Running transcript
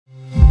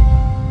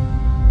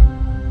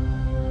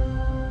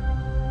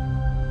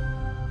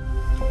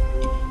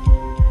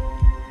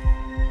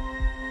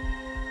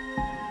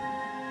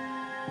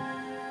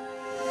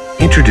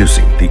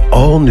Introducing the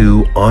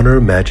all-new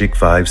Honor Magic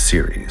 5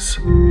 series.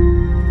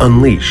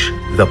 Unleash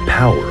the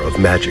power of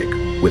magic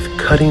with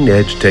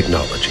cutting-edge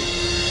technology.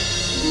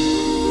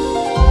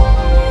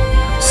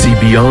 See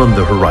beyond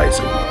the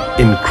horizon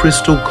in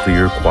crystal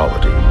clear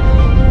quality.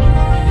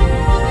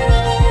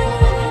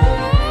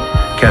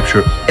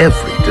 Capture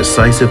every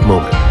decisive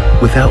moment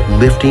without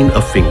lifting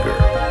a finger.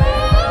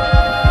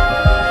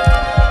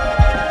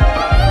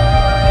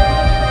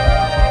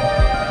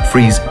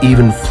 Freeze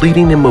even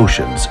fleeting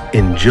emotions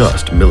in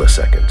just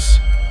milliseconds.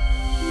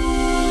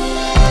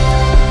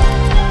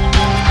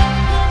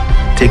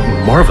 Take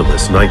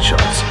marvelous night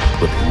shots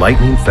with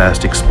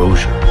lightning-fast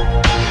exposure.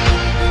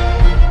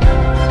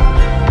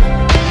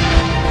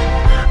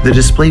 The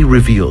display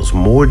reveals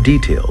more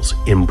details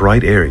in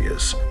bright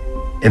areas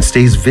and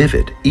stays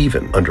vivid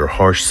even under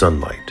harsh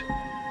sunlight.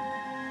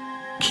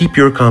 Keep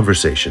your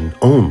conversation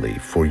only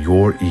for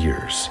your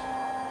ears.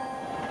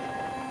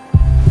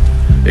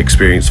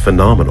 Experience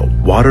phenomenal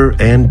water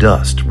and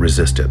dust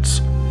resistance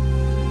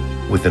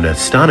with an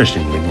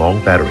astonishingly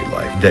long battery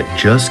life that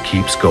just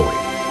keeps going.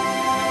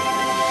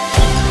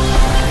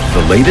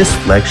 The latest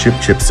flagship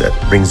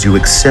chipset brings you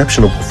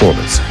exceptional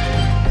performance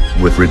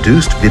with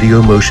reduced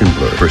video motion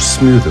blur for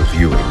smoother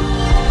viewing.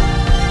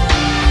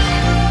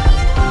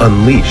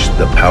 Unleash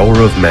the power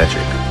of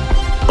magic.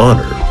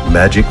 Honor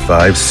Magic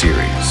 5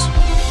 series.